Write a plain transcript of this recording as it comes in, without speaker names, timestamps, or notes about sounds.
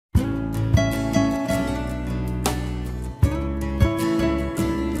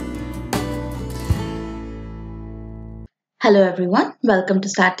Hello everyone, welcome to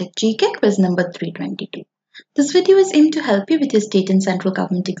Static GK quiz number 322. This video is aimed to help you with your state and central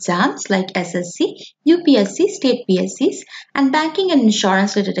government exams like SSC, UPSC, state PCS and banking and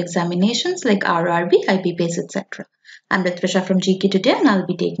insurance related examinations like RRB, IBPS, etc. I'm Ritvisha from GKToday and I'll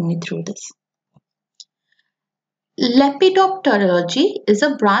be taking you through this. Lepidopterology is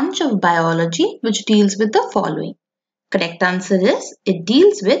a branch of biology which deals with the following. Correct answer is it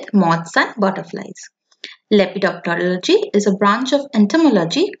deals with moths and butterflies. Lepidopterology is a branch of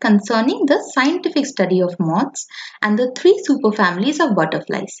entomology concerning the scientific study of moths and the three superfamilies of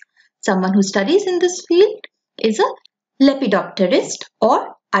butterflies. Someone who studies in this field is a lepidopterist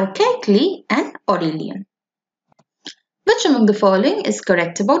or archaically an Aurelian. Which among the following is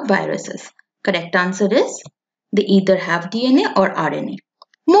correct about viruses? Correct answer is they either have DNA or RNA.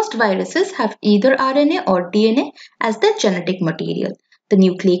 Most viruses have either RNA or DNA as their genetic material. The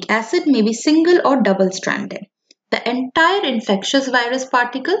nucleic acid may be single or double-stranded. The entire infectious virus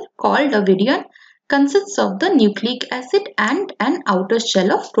particle, called a virion, consists of the nucleic acid and an outer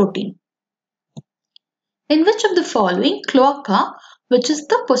shell of protein. In which of the following cloaca, which is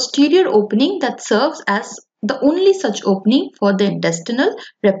the posterior opening that serves as the only such opening for the intestinal,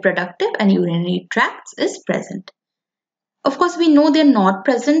 reproductive and urinary tracts, is present? Of course, we know they are not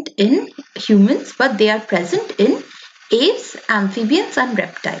present in humans, but they are present in aves, amphibians and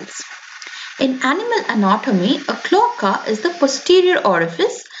reptiles. In animal anatomy, a cloaca is the posterior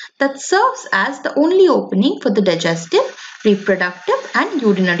orifice that serves as the only opening for the digestive, reproductive and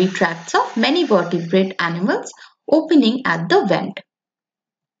urinary tracts of many vertebrate animals, opening at the vent.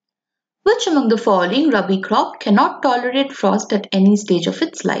 Which among the following Rabi crop cannot tolerate frost at any stage of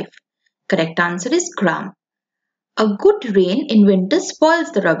its life? Correct answer is gram. A good rain in winter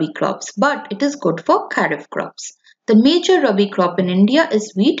spoils the Rabi crops, but it is good for kharif crops. The major Rabi crop in India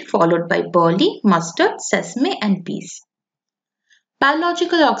is wheat, followed by barley, mustard, sesame and peas.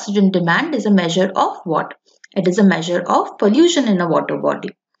 Biological oxygen demand is a measure of what? It is a measure of pollution in a water body.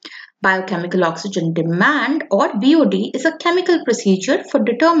 Biochemical oxygen demand or BOD is a chemical procedure for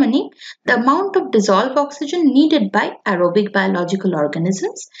determining the amount of dissolved oxygen needed by aerobic biological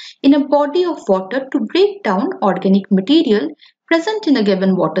organisms in a body of water to break down organic material present in a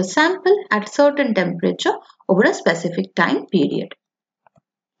given water sample at a certain temperature over a specific time period.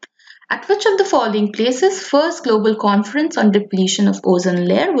 At which of the following places first global conference on depletion of ozone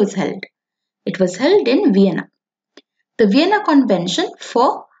layer was held? It was held in Vienna. The Vienna Convention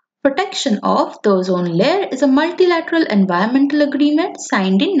for Protection of the Ozone Layer is a multilateral environmental agreement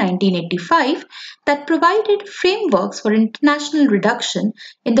signed in 1985 that provided frameworks for international reduction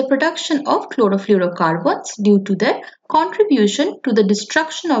in the production of chlorofluorocarbons due to their contribution to the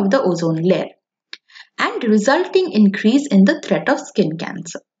destruction of the ozone layer and resulting increase in the threat of skin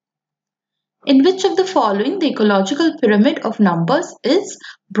cancer. In which of the following the ecological pyramid of numbers is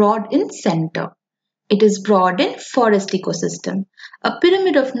broad in center? It is broad in forest ecosystem. A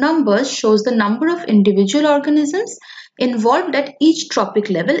pyramid of numbers shows the number of individual organisms involved at each trophic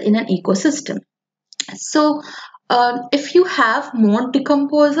level in an ecosystem. So, if you have more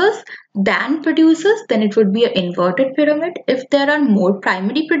decomposers than producers, then it would be an inverted pyramid. If there are more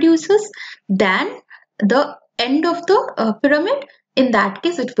primary producers than the end of the pyramid, in that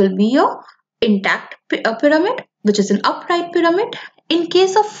case, it will be your intact pyramid, which is an upright pyramid. In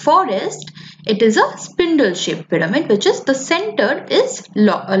case of forest, it is a spindle-shaped pyramid, which is the center is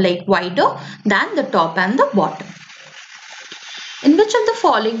wider than the top and the bottom. In which of the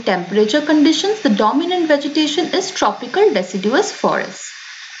following temperature conditions the dominant vegetation is tropical deciduous forests?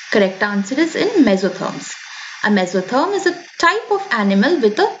 Correct answer is in mesotherms. A mesotherm is a type of animal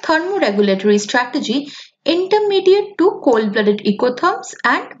with a thermoregulatory strategy intermediate to cold-blooded ectotherms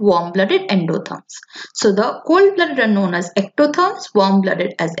and warm-blooded endotherms. So the cold-blooded are known as ectotherms,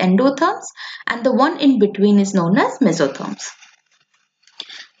 warm-blooded as endotherms, and the one in between is known as mesotherms.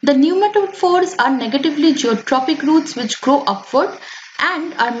 The pneumatophores are negatively geotropic roots which grow upward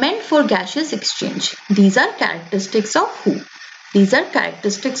and are meant for gaseous exchange. These are characteristics of who? These are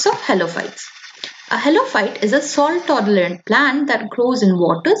characteristics of halophytes. A halophyte is a salt-tolerant plant that grows in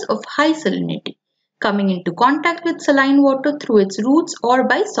waters of high salinity, coming into contact with saline water through its roots or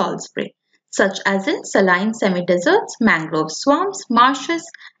by salt spray, such as in saline semi-deserts, mangrove swamps, marshes,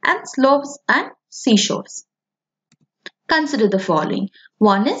 and slopes and seashores. Consider the following.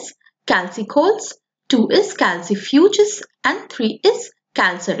 1 is calcicoles, 2 is calcifuges, and 3 is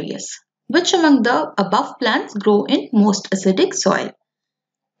calcareous. Which among the above plants grow in most acidic soil?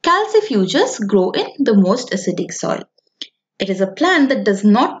 Calcifuges grow in the most acidic soil. It is a plant that does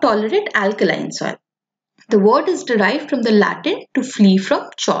not tolerate alkaline soil. The word is derived from the Latin to flee from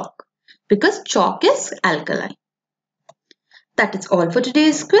chalk because chalk is alkaline. That is all for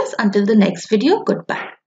today's quiz. Until the next video, goodbye.